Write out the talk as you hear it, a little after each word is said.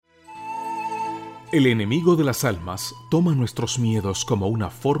El enemigo de las almas toma nuestros miedos como una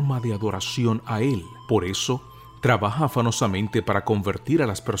forma de adoración a Él. Por eso, trabaja afanosamente para convertir a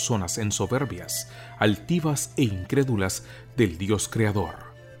las personas en soberbias, altivas e incrédulas del Dios Creador.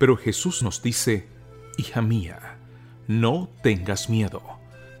 Pero Jesús nos dice: hija mía, no tengas miedo.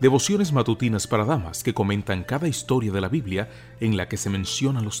 Devociones matutinas para damas que comentan cada historia de la Biblia en la que se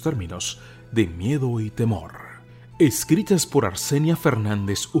mencionan los términos de miedo y temor. Escritas por Arsenia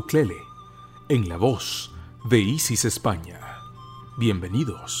Fernández Uclele, en la voz de Isis España.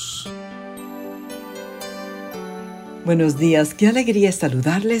 Bienvenidos. Buenos días, qué alegría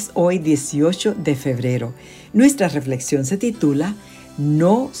saludarles hoy 18 de febrero. Nuestra reflexión se titula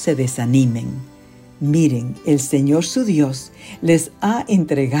No se desanimen. Miren, el Señor su Dios les ha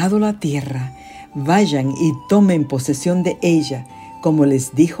entregado la tierra. Vayan y tomen posesión de ella, como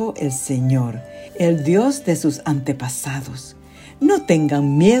les dijo el Señor, el Dios de sus antepasados. No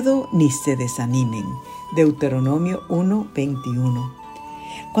tengan miedo ni se desanimen. Deuteronomio 1:21.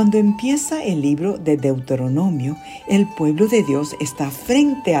 Cuando empieza el libro de Deuteronomio, el pueblo de Dios está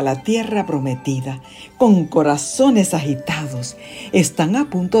frente a la tierra prometida, con corazones agitados. Están a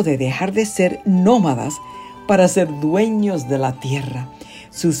punto de dejar de ser nómadas para ser dueños de la tierra.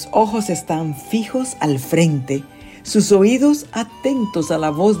 Sus ojos están fijos al frente, sus oídos atentos a la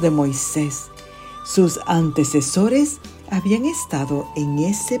voz de Moisés. Sus antecesores habían estado en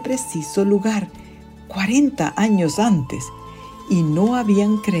ese preciso lugar 40 años antes y no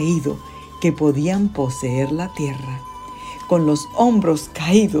habían creído que podían poseer la tierra. Con los hombros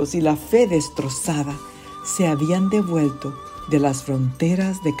caídos y la fe destrozada, se habían devuelto de las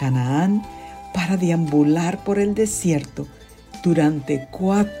fronteras de Canaán para deambular por el desierto durante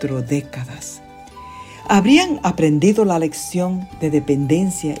 4 décadas. Habrían aprendido la lección de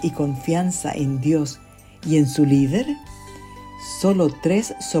dependencia y confianza en Dios y en su líder. Solo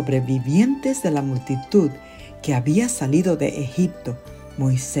 3 sobrevivientes de la multitud que había salido de Egipto,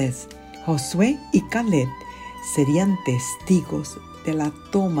 Moisés, Josué y Caleb, serían testigos de la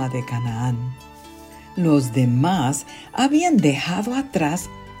toma de Canaán. Los demás habían dejado atrás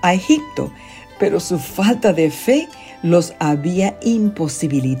a Egipto, pero su falta de fe los había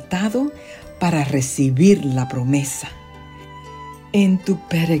imposibilitado para recibir la promesa. En tu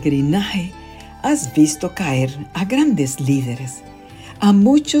peregrinaje, has visto caer a grandes líderes, a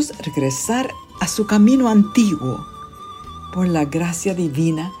muchos regresar a su camino antiguo. Por la gracia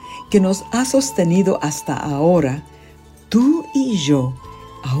divina que nos ha sostenido hasta ahora, tú y yo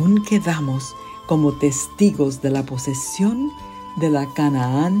aún quedamos como testigos de la posesión de la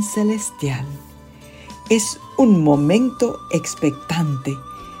Canaán celestial. Es un momento expectante.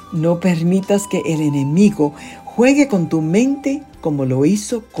 No permitas que el enemigo juegue con tu mente como lo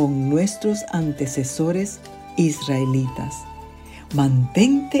hizo con nuestros antecesores israelitas.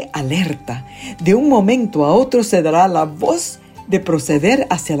 Mantente alerta. De un momento a otro se dará la voz de proceder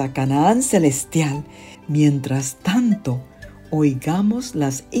hacia la Canaán celestial. Mientras tanto, oigamos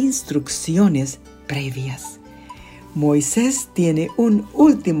las instrucciones previas. Moisés tiene un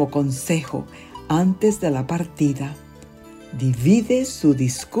último consejo antes de la partida. Divide su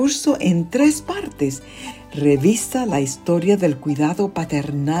discurso en 3 partes. Revisa la historia del cuidado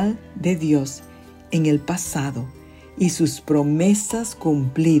paternal de Dios en el pasado y sus promesas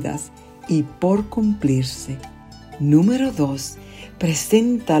cumplidas y por cumplirse. Número 2.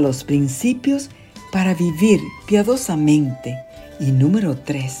 Presenta los principios para vivir piadosamente. Y número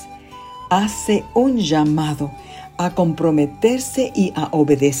 3. Hace un llamado a comprometerse y a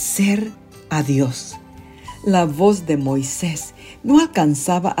obedecer a Dios. La voz de Moisés no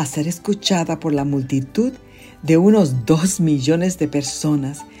alcanzaba a ser escuchada por la multitud de unos 2 millones de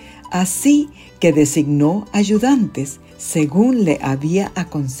personas, así que designó ayudantes, según le había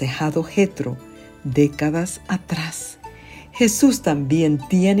aconsejado Jetro décadas atrás. Jesús también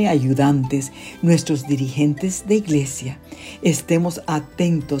tiene ayudantes, nuestros dirigentes de iglesia. Estemos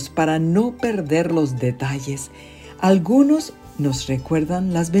atentos para no perder los detalles. Algunos nos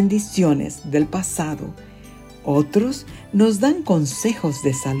recuerdan las bendiciones del pasado. Otros nos dan consejos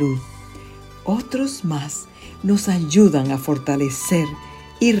de salud. Otros más nos ayudan a fortalecer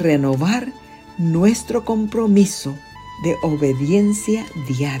y renovar nuestro compromiso de obediencia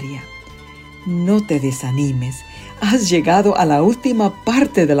diaria. No te desanimes. Has llegado a la última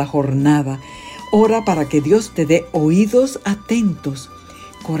parte de la jornada. Ora para que Dios te dé oídos atentos,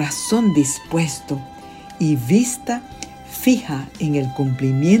 corazón dispuesto y vista fija en el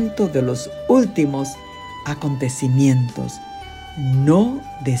cumplimiento de los últimos acontecimientos. No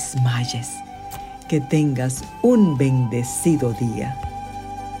desmayes. Que tengas un bendecido día.